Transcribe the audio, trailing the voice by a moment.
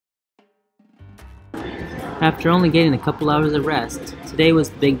After only getting a couple hours of rest, today was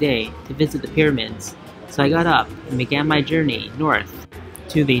the big day to visit the pyramids, so I got up and began my journey north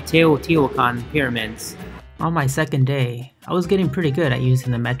to the Teotihuacan Pyramids. On my second day, I was getting pretty good at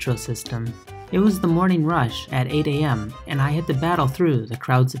using the metro system. It was the morning rush at 8 a.m. and I had to battle through the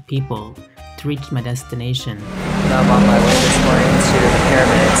crowds of people to reach my destination. I'm on my way this morning to the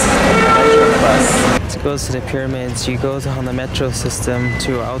pyramids, taking the metro bus. To go to the pyramids, you go on the metro system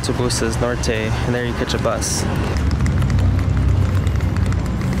to Autobuses Norte, and there you catch a bus.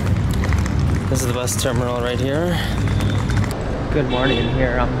 This is the bus terminal right here. Good morning.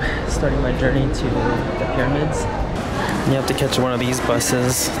 Here I'm starting my journey to the pyramids. You have to catch one of these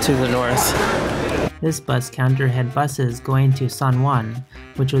buses to the north. This bus counter had buses going to San Juan,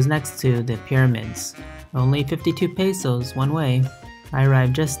 which was next to the pyramids. Only 52 pesos one way. I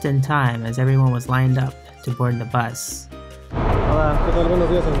arrived just in time as everyone was lined up to board the bus. Hola, ¿qué tal? Buenos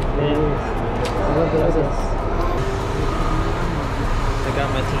días. I got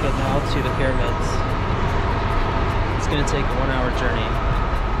my ticket now to the pyramids. It's gonna take a 1-hour journey.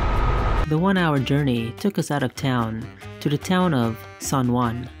 The 1-hour journey took us out of town to the town of San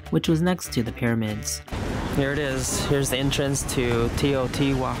Juan, which was next to the pyramids. Here it is. Here's the entrance to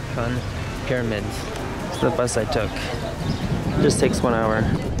Teotihuacan Pyramids. It's the bus I took. It just takes 1 hour.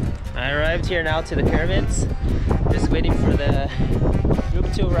 I arrived here now to the pyramids. Just waiting for the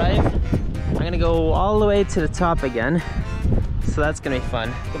group to arrive. I'm gonna go all the way to the top again. So that's gonna be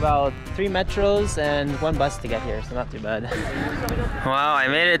fun. About 3 metros and 1 bus to get here, so not too bad. Wow, I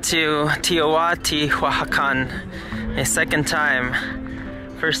made it to Teotihuacan a second time.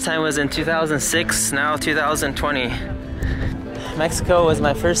 First time was in 2006, now 2020. Mexico was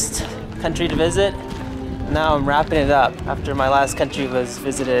my first country to visit. Now I'm wrapping it up after my last country was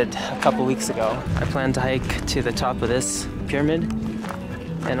visited a couple weeks ago. I plan to hike to the top of this pyramid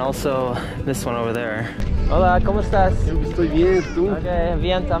and also this one over there. Hola, ¿cómo estás? Estoy bien, ¿tú? Okay,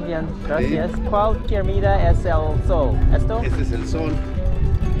 bien también, gracias. Sí. ¿Cuál pirámide es el sol? ¿Esto? Este es el sol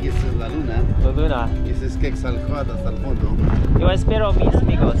y esta es la luna. La luna. Y este es Quetzalcóatl hasta el fondo. Yo espero mis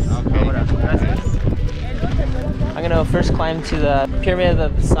amigos. Okay. Ahora, gracias. I'm gonna first climb to the Pyramid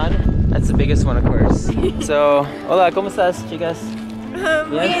of the Sun. That's the biggest one, of course. So, hola, ¿cómo estás, chicas?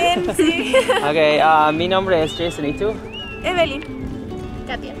 Bien, sí. Okay, mi nombre es Jason, ¿y tú? Evelyn.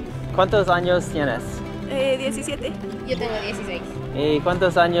 Katia. ¿Cuántos años tienes? 17. Yo tengo 16. ¿Y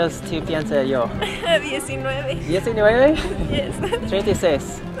cuántos años tú piensas yo? 19. ¿19? Yes.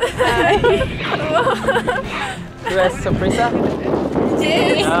 36. Ay, wow. ¿Tú eres sorpresa?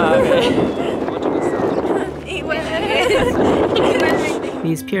 Yes. Ah, okay. Mucho gusto. Igualmente.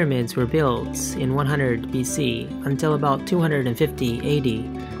 These pyramids were built in 100 BC until about 250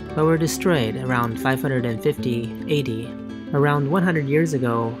 AD, but were destroyed around 550 AD. Around 100 years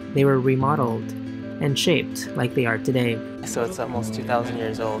ago, they were remodeled and shaped like they are today. So it's almost 2,000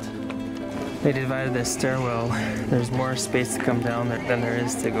 years old. They divided this stairwell. There's more space to come down there than there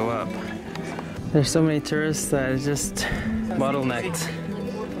is to go up. There's so many tourists that it's just bottlenecked.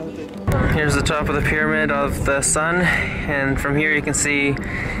 Here's the top of the Pyramid of the Sun, and from here you can see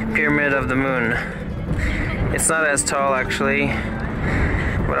Pyramid of the Moon. It's not as tall actually,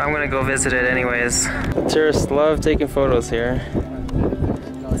 but I'm gonna go visit it anyways. Tourists love taking photos here.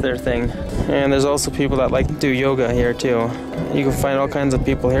 It's their thing. And there's also people that like to do yoga here too. You can find all kinds of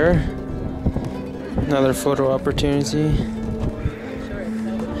people here. Another photo opportunity.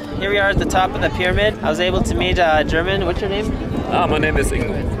 Here we are at the top of the pyramid. I was able to meet a German. What's your name? My name is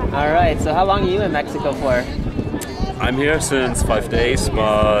Ingo. Alright, so how long are you in Mexico for? I'm here since 5 days,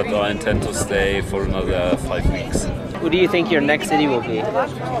 but I intend to stay for another 5 weeks. Who do you think your next city will be?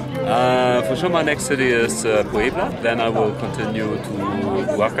 For sure my next city is Puebla, then I will continue to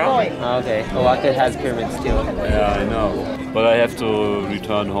Oaxaca. Okay, Oaxaca has pyramids too. Yeah, I know. But I have to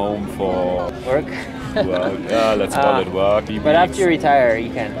return home for Work? work. Yeah, let's call it work. But after you retire,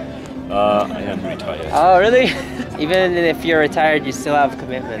 you can. I am retired. Oh, really? Even if you're retired, you still have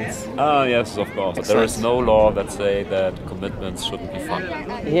commitments. Yes, of course. But there is no law that say that commitments shouldn't be fun.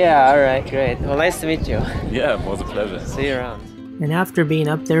 Yeah, alright, great. Well, nice to meet you. Yeah, it was a pleasure. See you around. And after being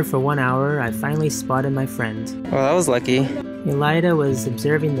up there for 1 hour, I finally spotted my friend. Well, that was lucky. Elida was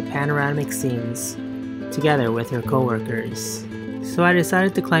observing the panoramic scenes together with her co-workers. So I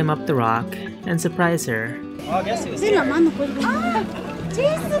decided to climb up the rock and surprise her. Oh, I guess it was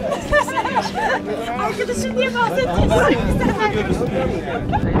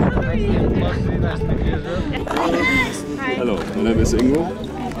Hello, my name is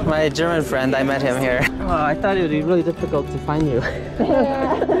Ingo. My German friend, I met him here. Oh, I thought it would be really difficult to find you.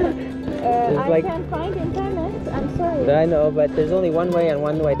 I can't find internet. I'm I know, but there's only one way and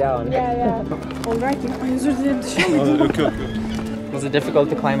one way down. Yeah. Alright. Was it difficult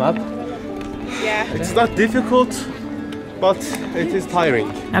to climb up? Yeah. It's not difficult, but it is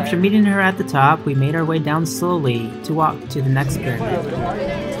tiring. After meeting her at the top, we made our way down slowly to walk to the next pyramid.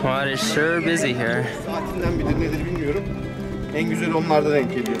 Well, it is sure busy here. Saatinden midir nedir bilmiyorum. En güzel onlarda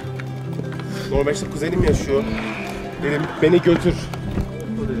denk geliyor. Normal işte kuzenim yaşıyor. Dedim beni götür.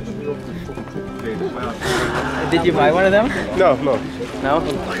 Did you buy one of them? No. No?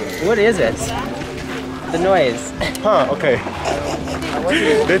 What is it? The noise. Okay.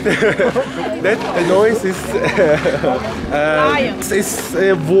 that the noise is it's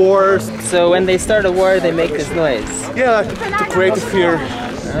a war. So when they start a war, they make this noise. Yeah, to create fear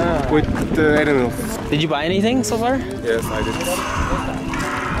with the animals. Did you buy anything so far? Yes, I did.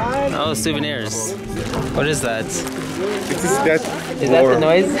 Oh, souvenirs. What is that? It is that. Is that the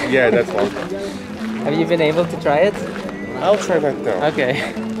noise? Yeah, that one. Have you been able to try it? I'll try that now.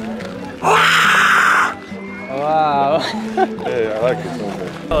 Okay. Wow. Yeah, I like it.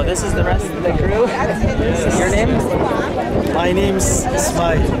 Oh, this is the rest of the crew. Your name? My name is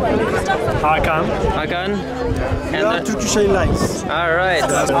Ismail. Hakan. Hakan? We are Turkish Airlines. All right.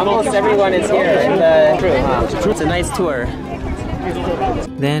 Almost everyone is here in the crew, huh? It's a nice tour.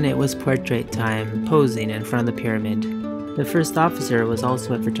 Then it was portrait time, posing in front of the pyramid. The first officer was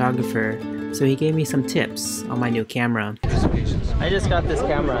also a photographer, so he gave me some tips on my new camera. I just got this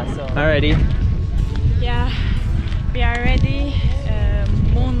camera, so... Alrighty. Yeah. We are ready.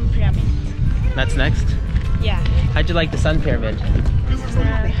 Moon pyramid. That's next. Yeah. How'd you like the sun pyramid?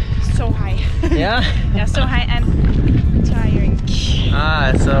 So high. Yeah? Yeah, so high and tiring.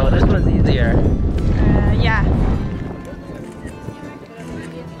 Ah, so this one's easier. Yeah.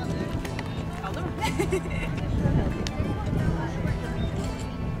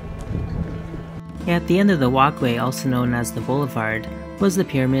 At the end of the walkway, also known as the boulevard, was the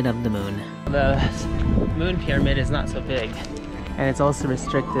Pyramid of the Moon. The moon pyramid is not so big, and it's also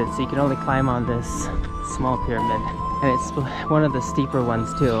restricted, so you can only climb on this small pyramid. And it's one of the steeper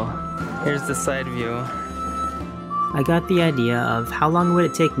ones too. Here's the side view. I got the idea of how long would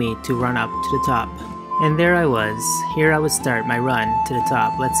it take me to run up to the top. And there I was. Here I would start my run to the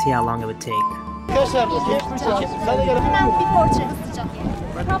top. Let's see how long it would take. Hemen bir portre hızlıca.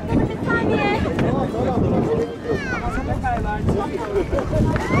 Kaptanım bir saniye.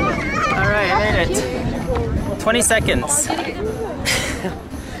 Alright, I made it. 20 seconds.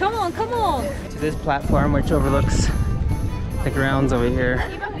 Come on, come on. To this platform which overlooks the grounds over here.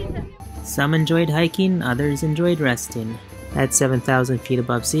 Some enjoyed hiking, others enjoyed resting. At 7,000 feet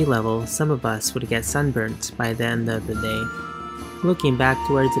above sea level, some of us would get sunburnt by the end of the day. Looking back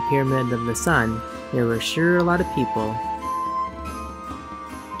towards the Pyramid of the Sun, there were sure a lot of people.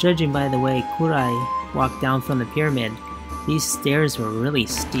 Judging by the way Kurai walked down from the pyramid, these stairs were really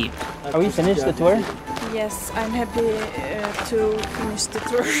steep. Are we finished the tour? Yes, I'm happy to finish the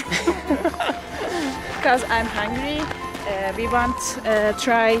tour. Because I'm hungry. We want to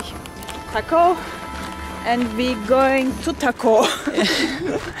try taco. And we going to taco.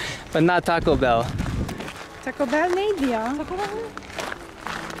 But not Taco Bell. Taco Bell neydi ya?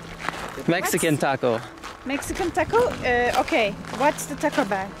 Mexican taco. Mexican taco? Okay, what's the Taco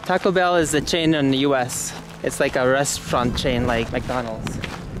Bell? Taco Bell is a chain in the US. It's like a restaurant chain like McDonald's.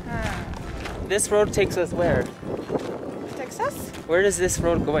 This road takes us where? Texas? Where is this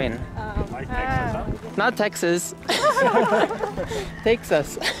road going? Not Texas. Takes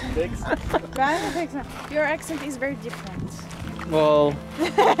us. Texas. Your accent is very different. Well,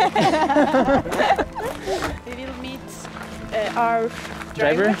 We will meet our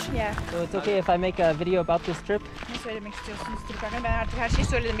driver? Yeah. So it's okay if I make a video about this trip? Ne söylemek istiyorsunuz Türk hakkında? Ben artık her şeyi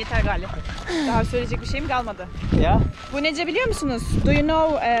söyledim, yeter galiba. Daha söyleyecek bir şeyim kalmadı. Yeah? Bu nece biliyor musunuz? Do you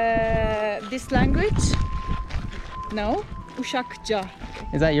know this language? No? Uşakça.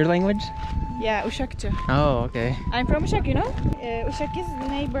 Is that your language? Yeah, Uşakça. Oh, okay. I'm from Uşak, you know? Uşak is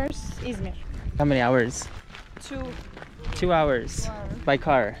neighbors İzmir. How many hours? 2 hours. By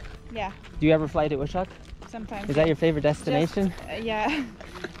car. Yeah, Do you ever fly to Uşak? sometimes. Is that your favorite destination? Yeah.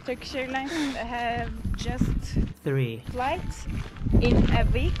 Turkish Airlines have just 3. flights in a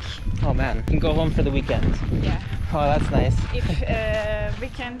week. Oh man, you can go home for the weekend. Yeah. Oh, that's nice. If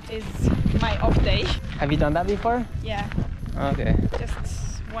weekend is my off day. Have you done that before? Yeah, Okay.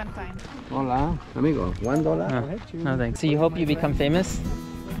 just one time. Hola, amigo. $1. No thanks. So you hope you become famous?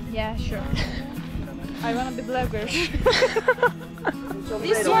 Yeah, sure. I wanna be blogger.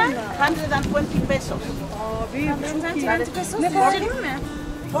 This one? 120 pesos. 120 pesos. Ne kadar değil mi?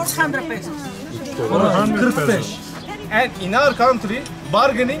 400 pesos. 145. And in our country,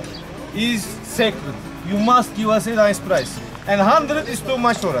 bargaining is sacred. you must give us a nice price. And 100 is too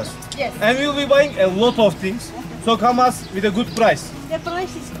much for us. Yes. And we'll be buying a lot of things. So come us with a good price. The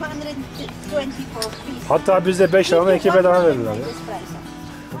price is 120 for piece. Hatta bize 5 lira iki bedava verdiler.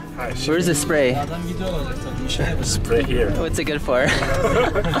 Where's the spray? Spray here. What's it good for?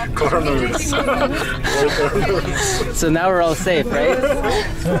 Coronavirus. So now we're all safe, right?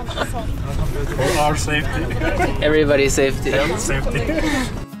 For our safety. Everybody's safety. Safety.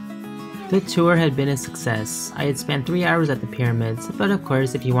 The tour had been a success. I had spent 3 hours at the pyramids, but of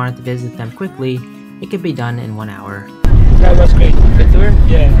course if you wanted to visit them quickly, it could be done in 1 hour. That was great. Good tour?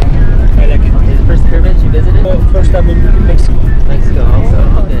 Yeah, I like it. Is the first pyramid you visited? First time in Mexico. Mexico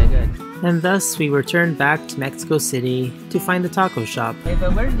also. Okay, good. And thus we returned back to Mexico City to find the taco shop. Hey,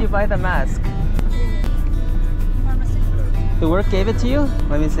 but where did you buy the mask? The work gave it to you?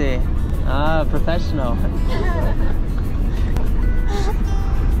 Let me see. Ah, professional.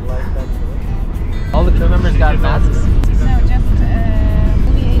 All the crew members got masks? No, just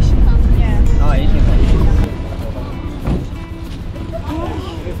only Asian country. Yeah. Oh, Asian countries.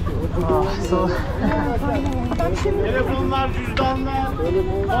 Oh, so... Telefonlar, cüzdanlar,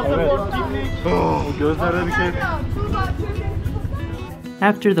 pasaport, kimlik. Gözlerde bir şey.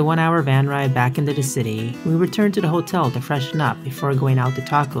 After the 1 hour van ride back into the city, we returned to the hotel to freshen up before going out to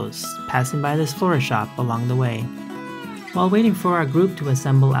tacos, passing by this flora shop along the way. While waiting for our group to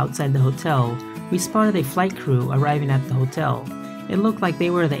assemble outside the hotel, we spotted a flight crew arriving at the hotel. It looked like they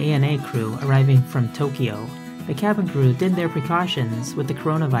were the ANA crew arriving from Tokyo. The cabin crew did their precautions with the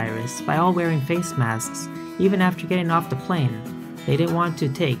coronavirus by all wearing face masks, even after getting off the plane. They didn't want to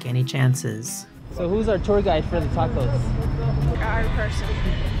take any chances. So who's our tour guide for the tacos? Our person.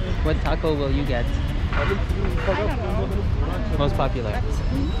 What taco will you get? I don't know. Most popular.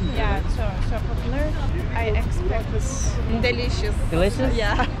 Yeah, it's so popular. I expect delicious. Delicious?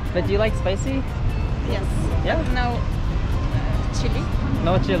 Yeah. But do you like spicy? Yes. Yeah? But no chili.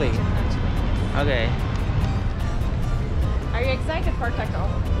 No chili. Okay. Are you excited for taco?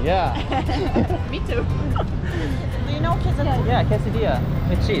 Yeah. Me too. Do you know quesadilla? Yeah, quesadilla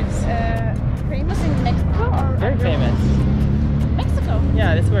with cheese. Famous in Mexico or Very famous. Mexico?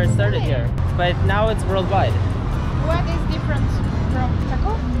 Yeah, that's where it started here. But now it's worldwide. What is different from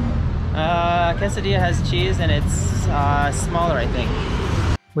taco? Quesadilla has cheese and it's smaller, I think.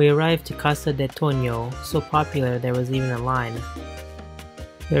 We arrived to Casa de Toño, so popular there was even a line.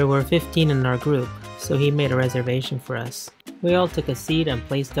 There were 15 in our group, so he made a reservation for us. We all took a seat and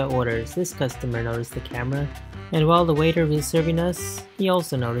placed our orders. This customer noticed the camera, and while the waiter was serving us, he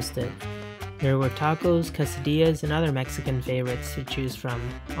also noticed it. There were tacos, quesadillas, and other Mexican favorites to choose from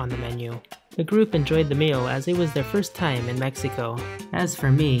on the menu. The group enjoyed the meal as it was their first time in Mexico. As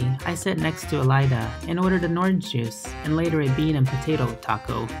for me, I sat next to Elida and ordered an orange juice and later a bean and potato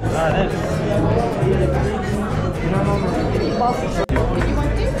taco.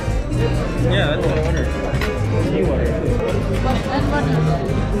 Yeah, that's what I ordered. You ordered.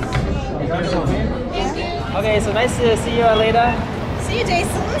 Okay, so nice to see you, Aleda. See you,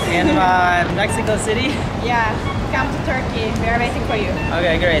 Jason. In Mexico City. Yeah, come to Turkey. We are waiting for you.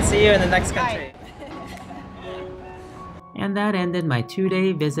 Okay, great. See you in the next country. And that ended my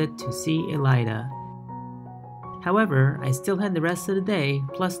 2-day visit to see Elida. However, I still had the rest of the day,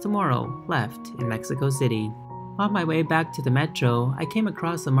 plus tomorrow, left in Mexico City. On my way back to the metro, I came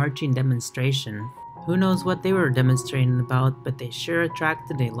across a marching demonstration. Who knows what they were demonstrating about, but they sure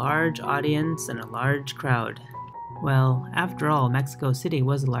attracted a large audience and a large crowd. Well, after all, Mexico City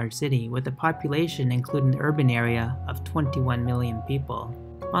was a large city with a population including the urban area of 21 million people.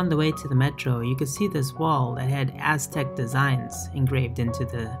 On the way to the metro, you could see this wall that had Aztec designs engraved into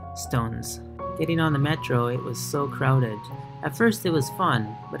the stones. Getting on the metro, it was so crowded. At first it was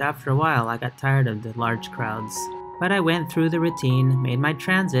fun, but after a while I got tired of the large crowds. But I went through the routine, made my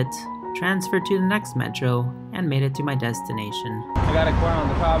transit, transferred to the next metro, and made it to my destination. I got a corn on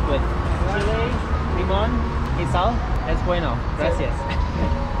the cob with chile, limon, y sal. Es bueno. Gracias.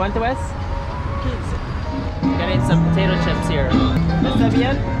 ¿Cuánto es? 15. Getting some potato chips here. ¿Está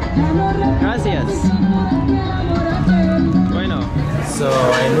bien? Gracias. Bueno. So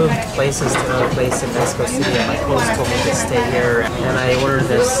I moved places to another place in Mexico City and my host told me to stay here, and I ordered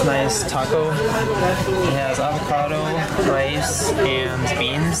this Nice taco. It has avocado, rice, and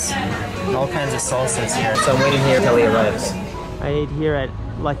beans. All kinds of salsas here. So I'm waiting here until he arrives. I ate here at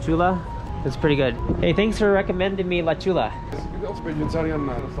La Chula. It's pretty good. Hey, thanks for recommending me La Chula.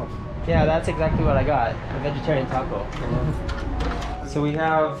 Yeah, that's exactly what I got. A vegetarian taco. So we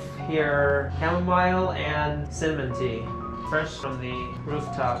have here chamomile and cinnamon tea. Fresh from the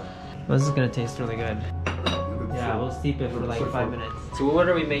rooftop. This is gonna taste really good. Yeah, we'll steep it for like So 5 minutes. So what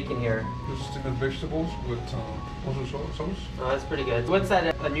are we making here? This is steamed vegetables with also sauce. Oh, that's pretty good. What's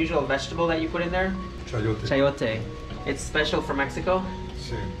that unusual vegetable that you put in there? Chayote. Chayote. It's special for Mexico?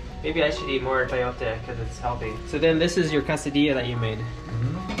 Sí. Maybe I should eat more chayote because it's healthy. So then this is your quesadilla that you made.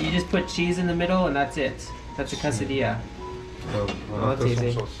 You just put cheese in the middle and that's it. That's a quesadilla. Oh, that's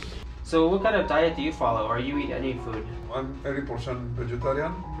easy. So what kind of diet do you follow, or you eat any food? I'm 80%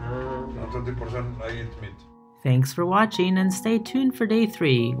 vegetarian and 20% I eat meat. Thanks for watching, and stay tuned for day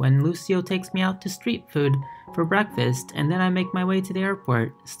 3 when Lucio takes me out to street food for breakfast, and then I make my way to the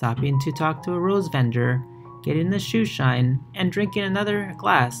airport, stopping to talk to a rose vendor, getting the shoe shine, and drinking another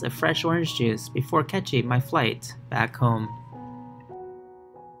glass of fresh orange juice before catching my flight back home.